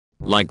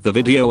Like the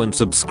video and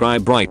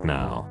subscribe right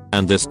now,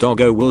 and this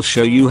doggo will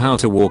show you how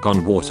to walk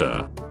on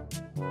water.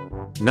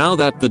 Now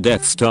that the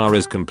Death Star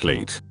is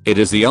complete, it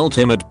is the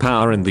ultimate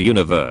power in the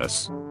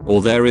universe.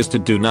 All there is to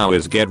do now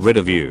is get rid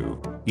of you.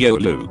 Yo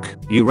Luke,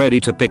 you ready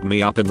to pick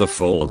me up in the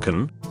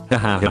Falcon?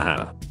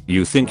 Hahaha.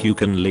 You think you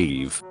can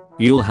leave?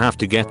 You'll have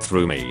to get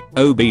through me.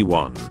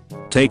 Obi-Wan,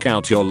 take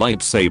out your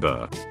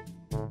lightsaber.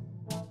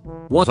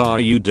 What are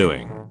you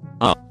doing?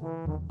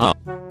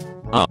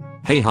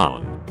 Hey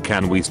Han,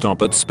 can we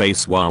stop at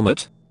Space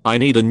Walmart? I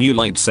need a new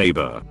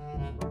lightsaber.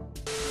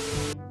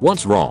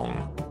 What's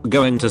wrong?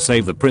 Going to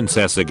save the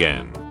princess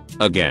again?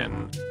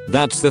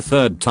 That's the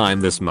third time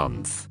this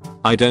month.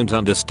 I don't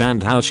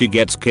understand how she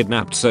gets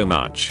kidnapped so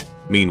much.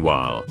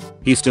 Meanwhile,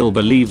 he still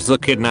believes the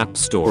kidnapped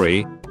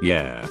story.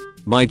 Yeah,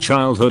 my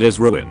childhood is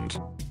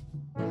ruined.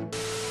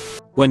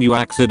 When you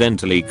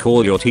accidentally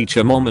call your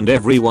teacher mom and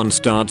everyone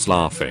starts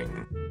laughing.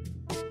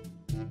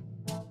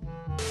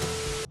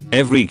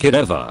 Every kid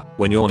ever,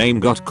 when your name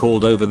got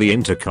called over the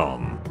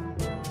intercom.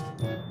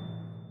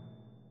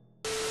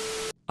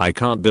 I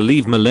can't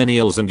believe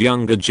millennials and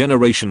younger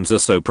generations are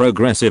so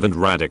progressive and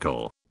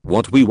radical.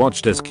 What we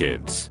watched as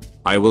kids.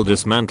 I will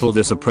dismantle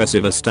this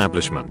oppressive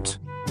establishment.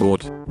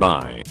 Bought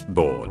by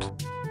bored.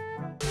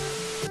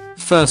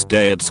 First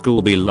day at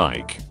school be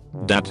like.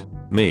 That,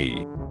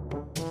 me.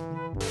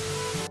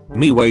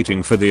 Me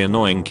waiting for the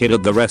annoying kid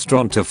at the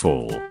restaurant to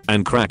fall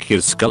and crack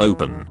his skull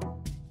open.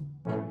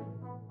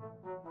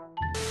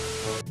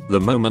 The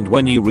moment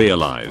when you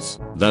realize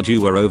that you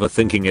were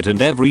overthinking it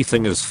and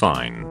everything is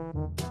fine.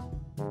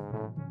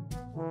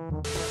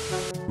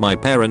 My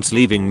parents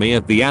leaving me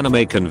at the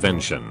anime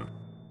convention.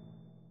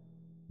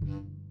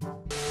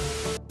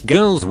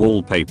 Girls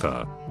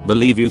wallpaper.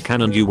 Believe you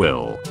can and you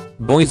will.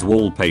 Boys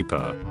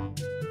wallpaper.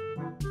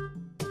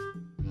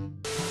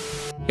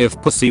 If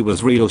pussy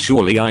was real,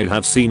 surely I'd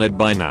have seen it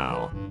by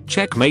now.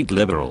 Checkmate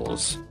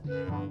liberals.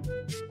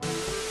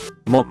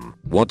 Mom,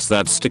 what's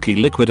that sticky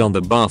liquid on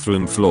the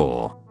bathroom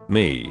floor?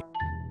 Me.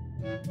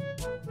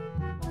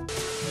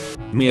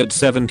 Me at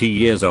 70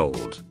 years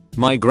old.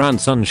 My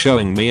grandson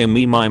showing me a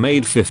meme I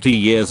made 50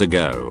 years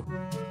ago.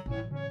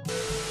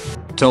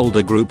 Told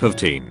a group of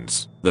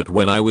teens that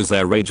when I was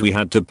their age we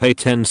had to pay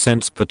 10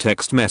 cents per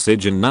text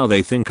message and now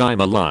they think I'm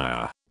a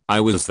liar.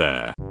 I was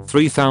there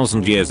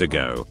 3,000 years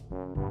ago.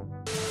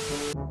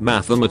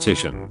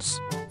 Mathematicians.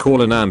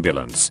 Call an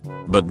ambulance.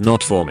 But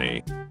not for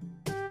me.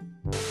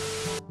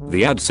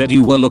 The ad said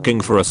you were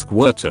looking for a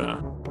squirter.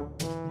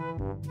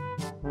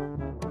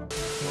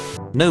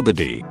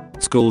 Nobody.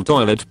 School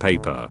toilet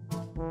paper.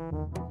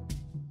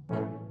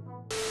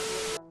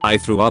 I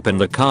threw up in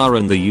the car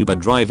and the Uber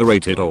driver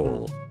ate it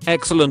all.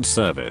 Excellent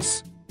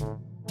service.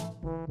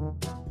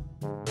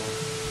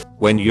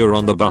 When you're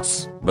on the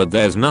bus, but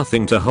there's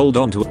nothing to hold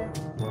on to.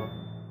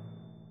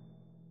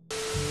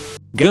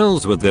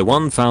 Girls with their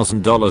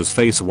 $1,000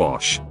 face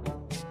wash.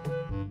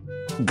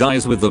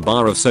 Guys with the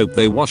bar of soap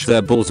they wash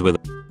their balls with.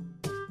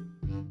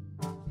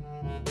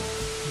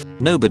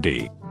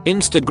 Nobody.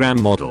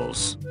 Instagram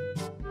models.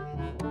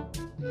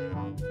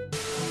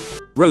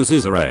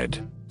 Roses are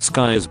red.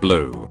 Sky is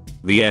blue.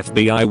 The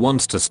FBI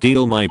wants to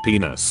steal my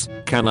penis.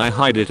 Can I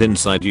hide it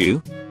inside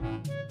you?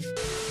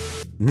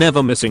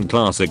 Never missing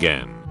class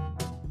again.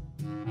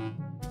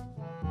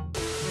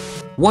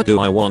 What do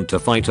I want to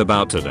fight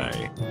about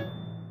today?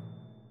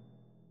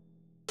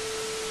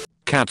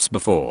 Cats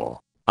before.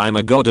 I'm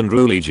a god and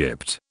rule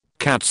Egypt.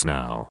 Cats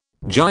now.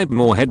 Jibe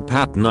more head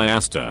pat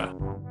Nyasta.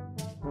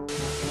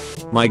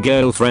 My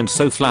girlfriend's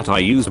so flat I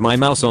use my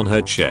mouse on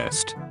her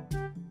chest.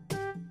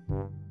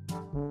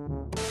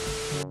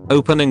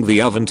 Opening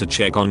the oven to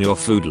check on your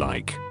food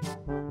like.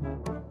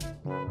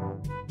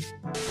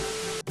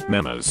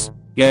 Memes.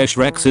 Yeah,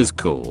 Shrek's is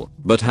cool,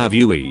 but have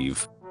you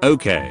Eve?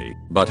 Okay,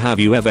 but have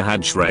you ever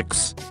had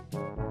Shreks?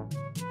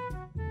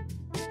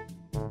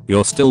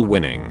 You're still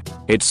winning.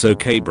 It's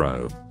okay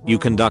bro. You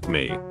can duck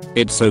me.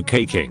 It's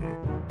okay king.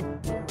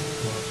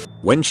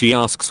 When she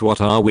asks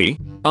what are we?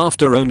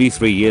 After only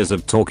 3 years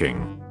of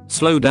talking.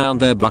 Slow down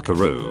there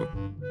buckaroo.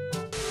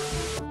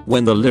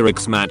 When the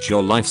lyrics match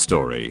your life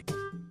story.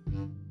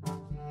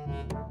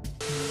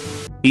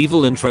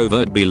 Evil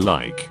introvert be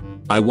like.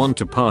 I want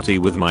to party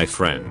with my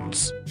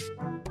friends.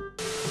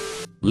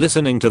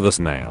 Listening to the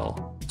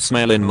snail.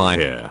 Smell in my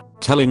ear.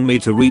 Telling me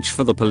to reach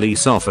for the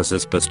police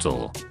officer's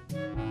pistol.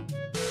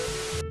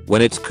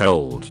 When it's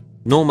cold.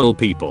 Normal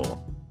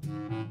people.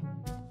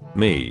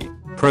 Me.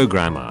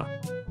 Programmer.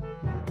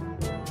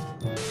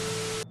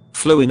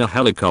 Flew in a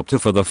helicopter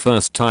for the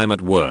first time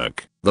at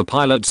work. The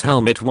pilot's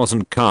helmet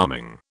wasn't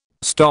calming.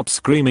 Stop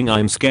screaming,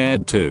 I'm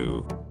scared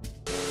too.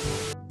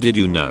 Did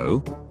you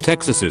know?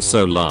 Texas is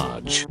so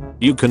large.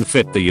 You can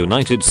fit the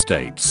United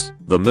States,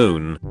 the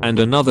moon, and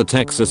another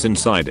Texas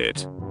inside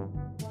it.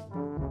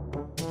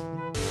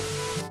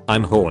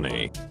 I'm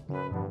horny.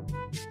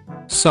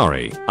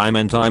 Sorry, I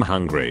meant I'm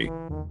hungry.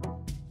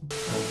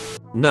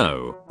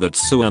 No,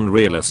 that's so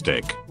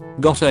unrealistic.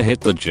 Gotta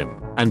hit the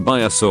gym and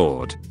buy a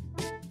sword.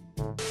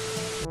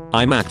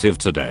 I'm active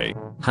today.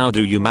 How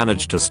do you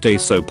manage to stay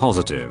so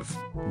positive?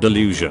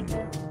 Delusion.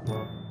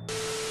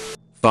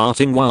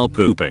 Farting while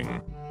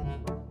pooping.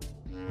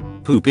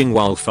 Pooping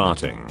while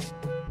farting.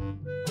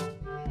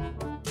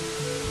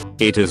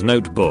 It is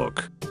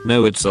notebook.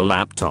 No, it's a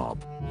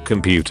laptop.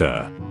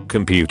 Computer.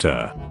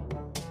 Computer.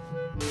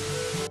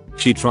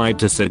 She tried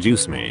to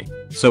seduce me,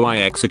 so I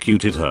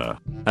executed her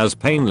as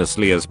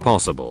painlessly as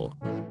possible.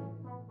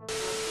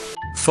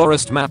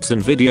 Forest maps in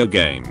video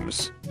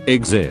games.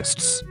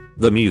 Exists.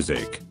 The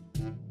music.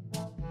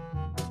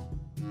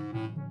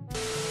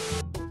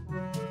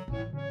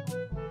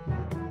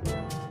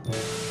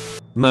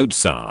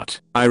 Mozart.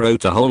 I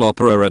wrote a whole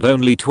opera at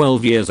only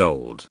 12 years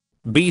old.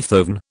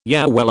 Beethoven.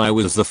 Yeah, well, I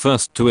was the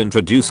first to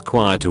introduce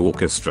choir to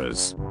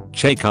orchestras.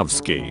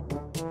 Tchaikovsky.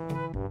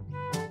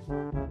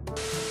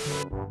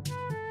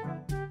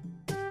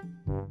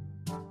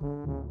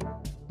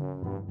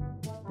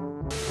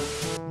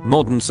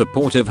 Modern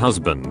supportive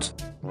husband.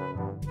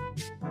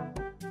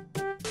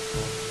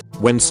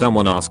 When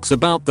someone asks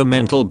about the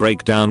mental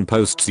breakdown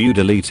posts you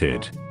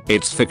deleted,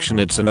 it's fiction,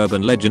 it's an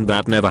urban legend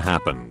that never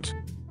happened.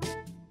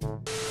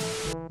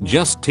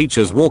 Just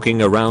teachers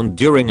walking around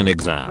during an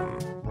exam.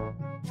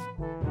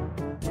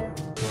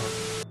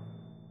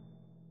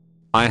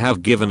 I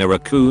have given a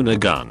raccoon a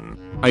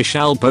gun. I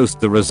shall post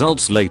the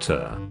results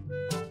later.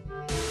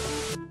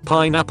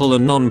 Pineapple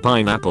and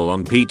non-pineapple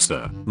on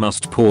pizza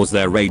must pause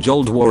their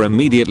age-old war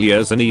immediately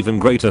as an even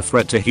greater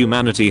threat to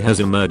humanity has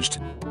emerged.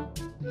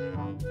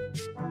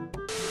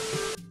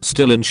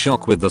 Still in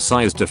shock with the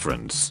size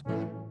difference.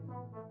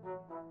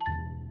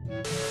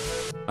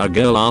 A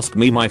girl asked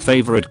me my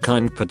favorite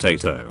kind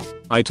potato.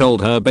 I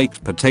told her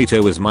baked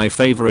potato is my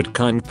favorite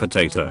kind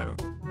potato.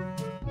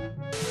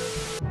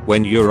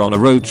 When you're on a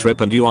road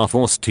trip and you are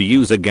forced to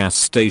use a gas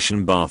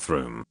station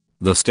bathroom,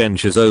 the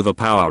stench is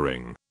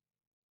overpowering.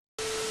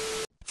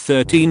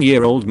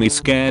 13-year-old me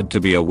scared to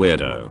be a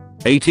weirdo.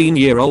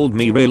 18-year-old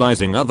me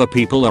realizing other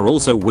people are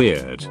also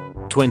weird.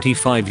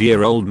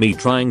 25-year-old me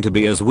trying to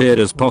be as weird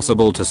as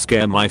possible to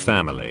scare my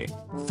family.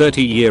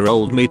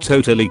 30-year-old me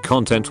totally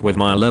content with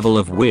my level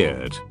of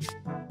weird.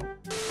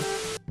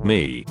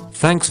 Me.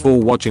 Thanks for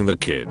watching the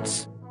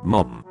kids.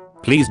 Mom.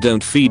 Please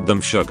don't feed them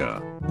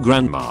sugar.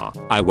 Grandma.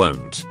 I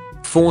won't.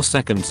 4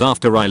 seconds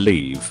after I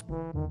leave.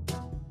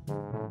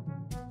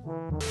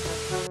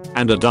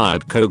 And a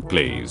Diet Coke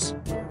please.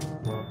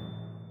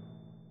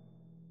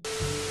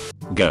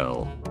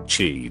 Girl.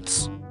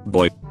 Cheats.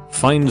 Boy.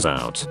 Finds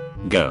out.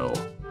 Girl.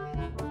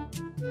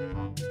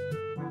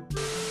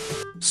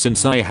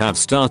 Since I have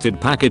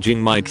started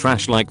packaging my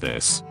trash like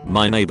this,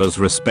 my neighbors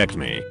respect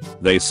me.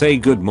 They say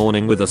good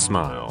morning with a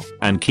smile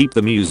and keep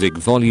the music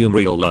volume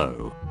real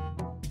low.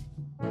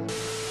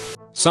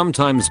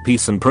 Sometimes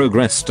peace and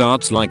progress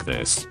starts like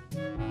this.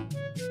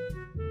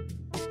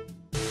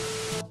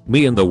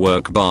 Me in the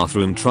work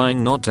bathroom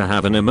trying not to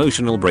have an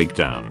emotional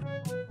breakdown.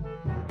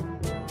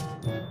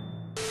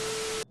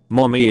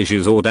 Mommy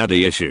issues or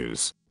daddy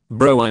issues.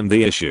 Bro, I'm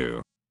the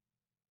issue.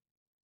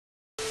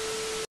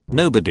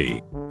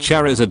 Nobody.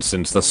 Charizard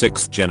since the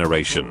 6th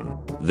generation.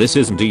 This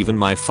isn't even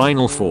my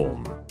final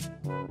form.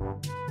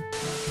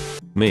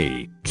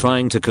 Me.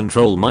 Trying to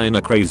control my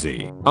inner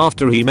crazy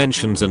after he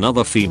mentions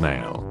another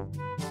female.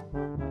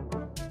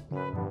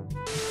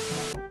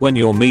 When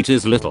your meat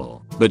is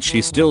little, but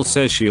she still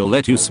says she'll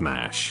let you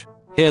smash.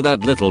 Hear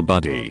that, little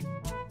buddy?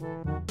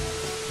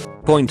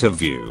 Point of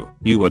view.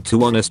 You were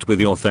too honest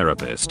with your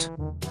therapist.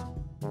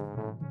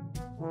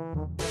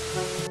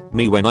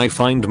 Me when I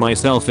find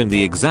myself in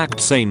the exact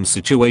same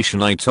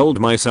situation I told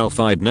myself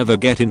I'd never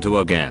get into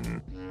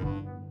again.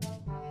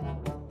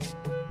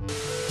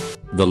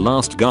 The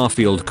last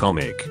Garfield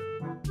comic.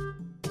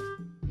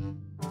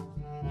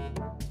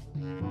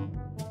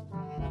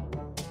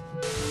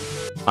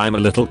 I'm a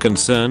little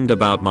concerned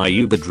about my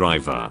Uber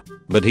driver,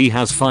 but he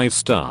has 5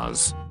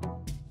 stars.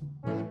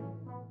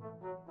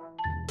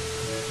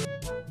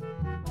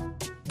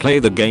 Play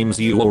the games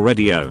you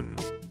already own.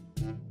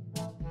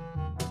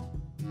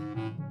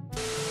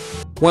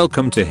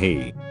 Welcome to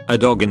He, a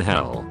dog in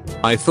hell.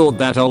 I thought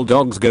that all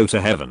dogs go to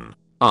heaven.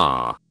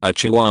 Ah, a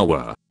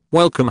chihuahua.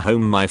 Welcome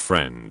home, my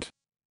friend.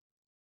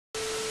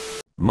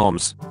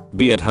 Moms,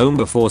 be at home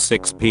before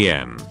 6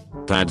 PM.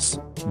 Dads,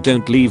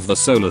 don't leave the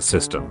solar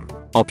system.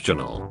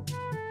 Optional.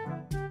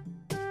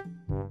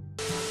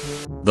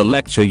 The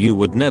lecture you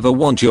would never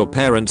want your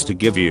parents to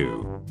give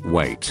you.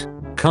 Wait,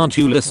 can't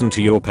you listen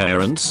to your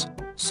parents?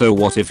 So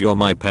what if you're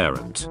my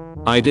parent?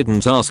 I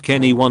didn't ask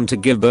anyone to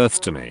give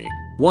birth to me.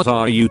 What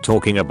are you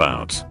talking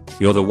about?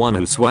 You're the one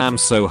who swam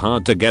so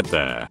hard to get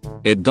there.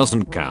 It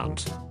doesn't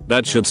count.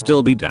 That should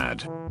still be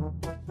dad.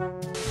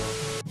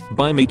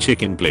 Buy me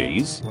chicken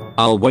please.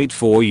 I'll wait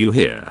for you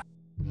here.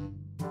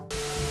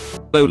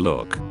 Oh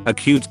look, a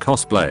cute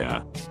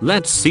cosplayer.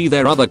 Let's see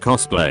their other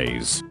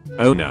cosplays.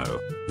 Oh no,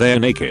 they're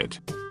naked.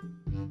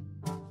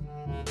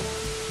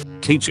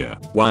 Teacher,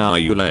 why are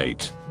you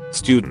late?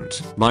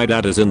 Student, my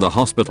dad is in the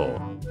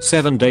hospital.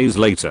 7 days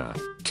later.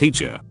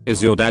 Teacher,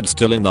 is your dad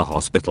still in the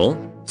hospital?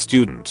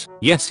 Student,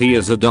 yes, he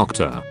is a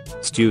doctor.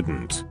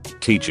 Student,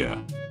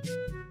 teacher.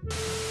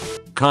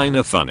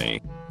 Kinda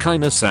funny.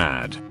 Kinda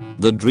sad.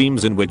 The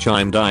dreams in which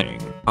I'm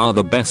dying are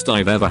the best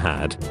I've ever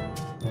had.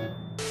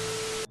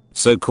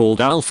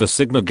 So-called Alpha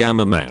Sigma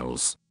Gamma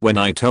males, when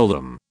I tell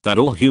them that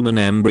all human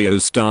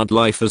embryos start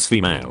life as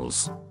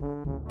females.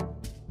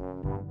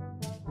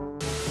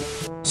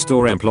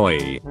 Store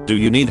employee, do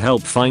you need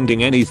help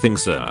finding anything,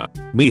 sir?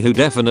 Me, who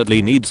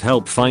definitely needs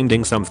help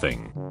finding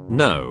something.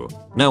 No,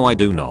 I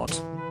do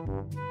not.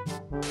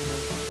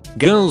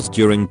 Girls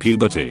during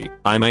puberty,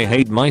 I may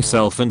hate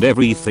myself and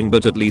everything,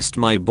 but at least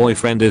my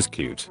boyfriend is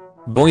cute.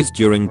 Boys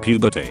during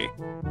puberty.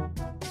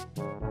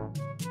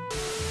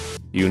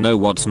 You know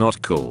what's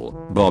not cool,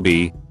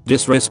 Bobby?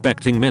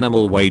 Disrespecting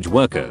minimal wage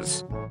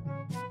workers.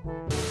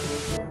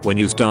 When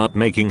you start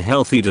making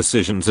healthy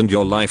decisions and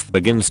your life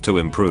begins to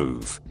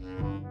improve.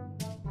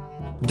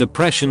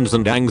 Depressions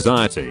and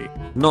anxiety.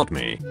 Not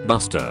me,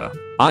 Buster.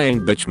 I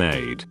ain't bitch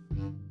made.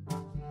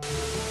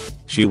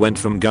 She went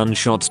from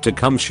gunshots to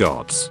cum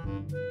shots.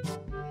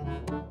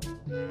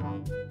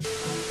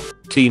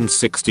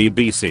 1860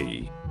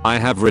 BC. I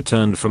have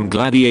returned from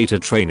gladiator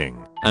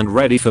training and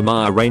ready for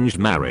my arranged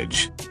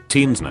marriage.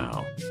 Teens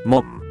now.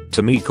 Mom,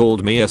 to me,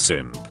 called me a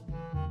simp.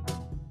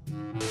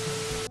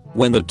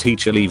 When the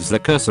teacher leaves the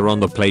cursor on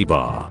the play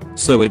bar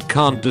so it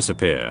can't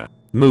disappear,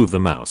 move the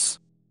mouse.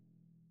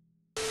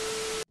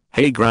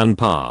 Hey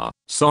grandpa,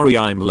 sorry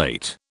I'm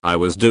late. I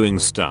was doing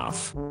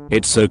stuff.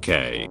 It's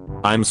okay.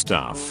 I'm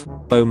stuff.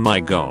 Oh my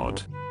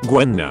god.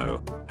 Gwen,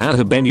 no.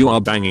 Ben, you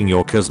are banging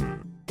your cousin.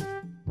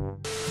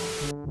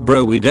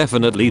 Bro, we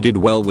definitely did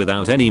well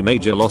without any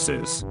major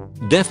losses.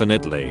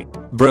 Definitely.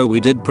 Bro, we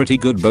did pretty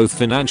good both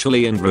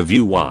financially and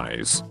review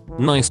wise.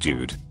 Nice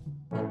dude.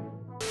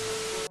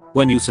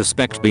 When you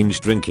suspect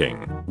binge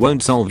drinking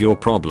won't solve your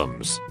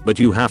problems, but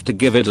you have to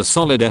give it a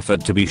solid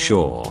effort to be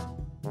sure.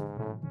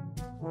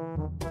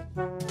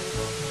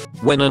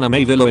 When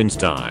anime villains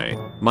die,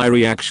 my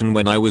reaction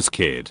when I was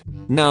kid.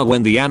 Now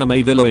when the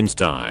anime villains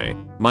die,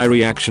 my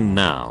reaction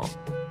now.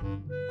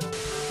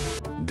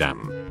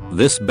 Damn,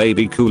 this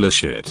baby cool as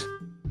shit.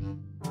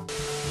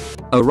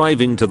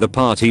 Arriving to the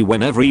party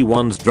when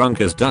everyone's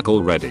drunk as duck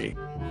already.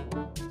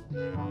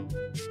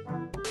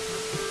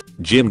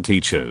 Gym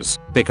teachers,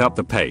 pick up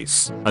the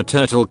pace. A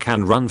turtle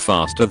can run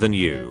faster than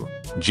you.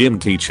 Gym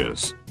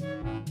teachers.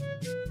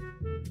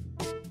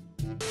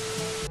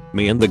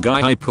 Me and the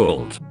guy I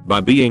pulled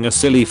by being a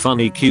silly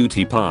funny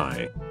cutie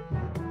pie.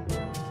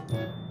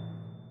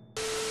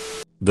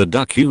 The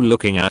duck you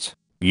looking at?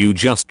 You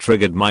just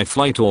triggered my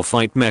flight or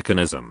fight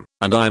mechanism,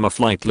 and I'm a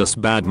flightless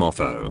bad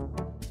mofo.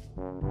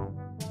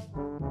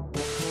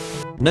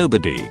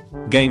 Nobody.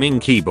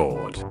 Gaming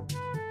keyboard.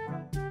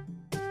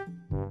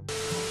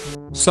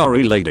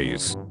 Sorry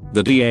ladies.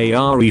 The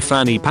DARE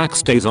fanny pack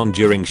stays on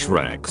during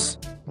Shreks.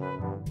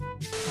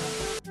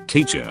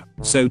 Teacher,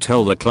 so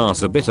tell the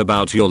class a bit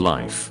about your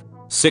life.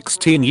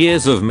 16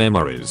 years of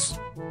memories.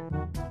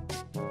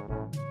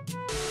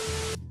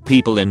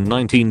 People in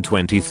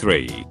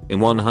 1923. In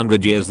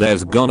 100 years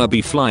there's gonna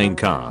be flying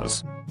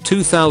cars.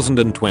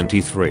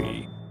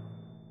 2023.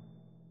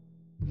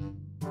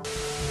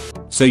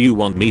 So you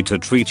want me to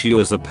treat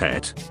you as a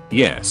pet?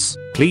 Yes,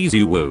 please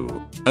you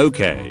woo.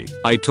 Okay,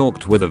 I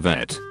talked with a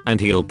vet, and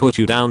he'll put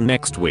you down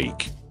next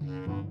week.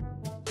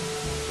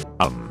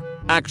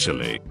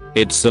 Actually,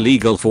 it's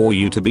illegal for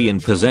you to be in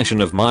possession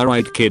of my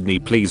right kidney,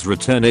 please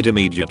return it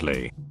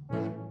immediately.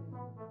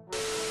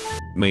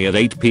 Me at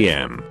 8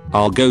 PM,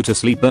 I'll go to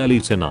sleep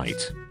early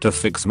tonight, to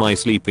fix my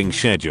sleeping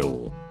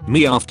schedule.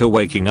 Me after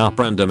waking up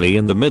randomly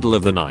in the middle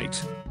of the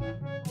night.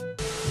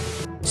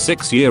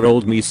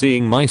 6-year-old me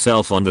seeing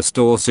myself on the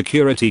store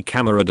security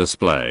camera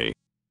display.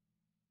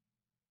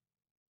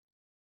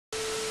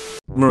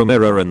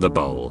 Mirror in the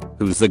bowl,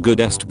 who's the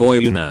goodest boy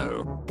you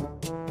know?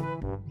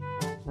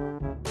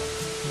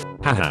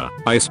 Haha,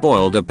 I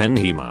spoiled a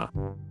penhema.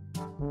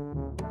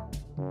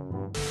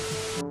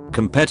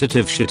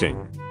 Competitive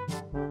shitting.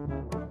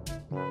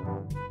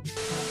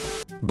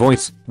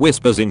 Boys,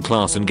 whispers in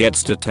class and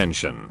gets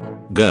detention.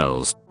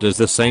 Girls, does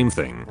the same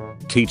thing.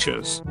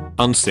 Teachers,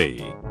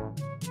 unsee.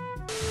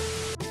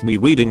 Me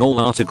reading all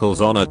articles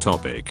on a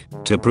topic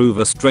to prove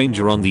a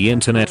stranger on the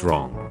internet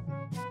wrong.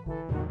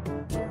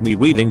 Me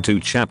reading 2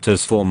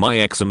 chapters for my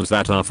exams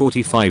that are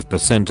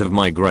 45% of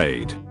my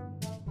grade.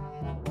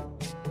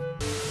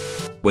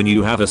 When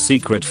you have a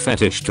secret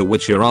fetish to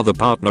which your other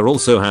partner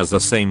also has the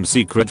same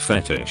secret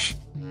fetish.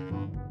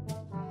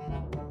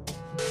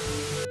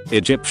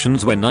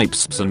 Egyptians when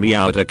Ipes and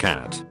meowed a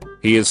cat.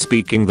 He is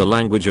speaking the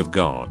language of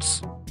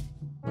gods.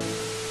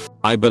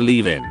 I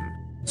believe in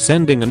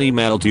sending an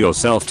email to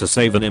yourself to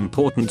save an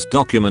important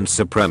document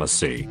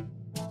supremacy.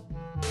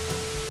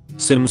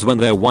 Sims when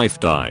their wife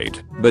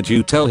died, but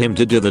you tell him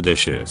to do the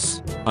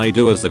dishes. I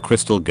do as the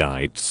crystal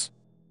guides.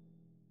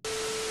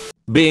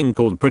 Being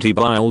called pretty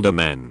by older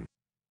men.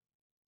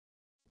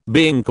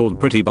 Being called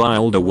pretty by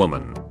older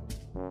woman.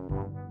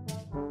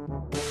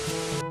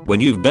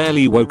 When you've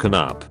barely woken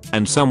up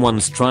and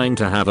someone's trying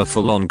to have a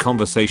full-on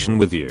conversation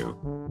with you.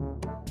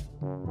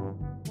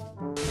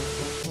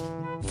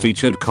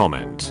 Featured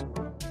comment.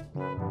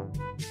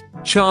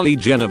 Charlie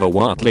Jennifer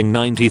Watling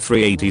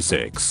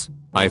 9386.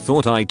 I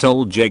thought I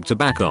told Jake to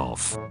back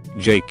off.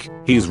 Jake,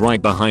 he's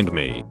right behind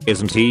me,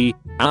 isn't he?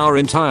 Our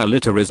entire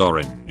litter is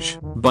orange.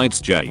 Bites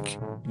Jake.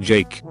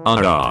 Jake,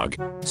 arg.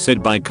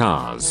 Sid by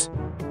cars.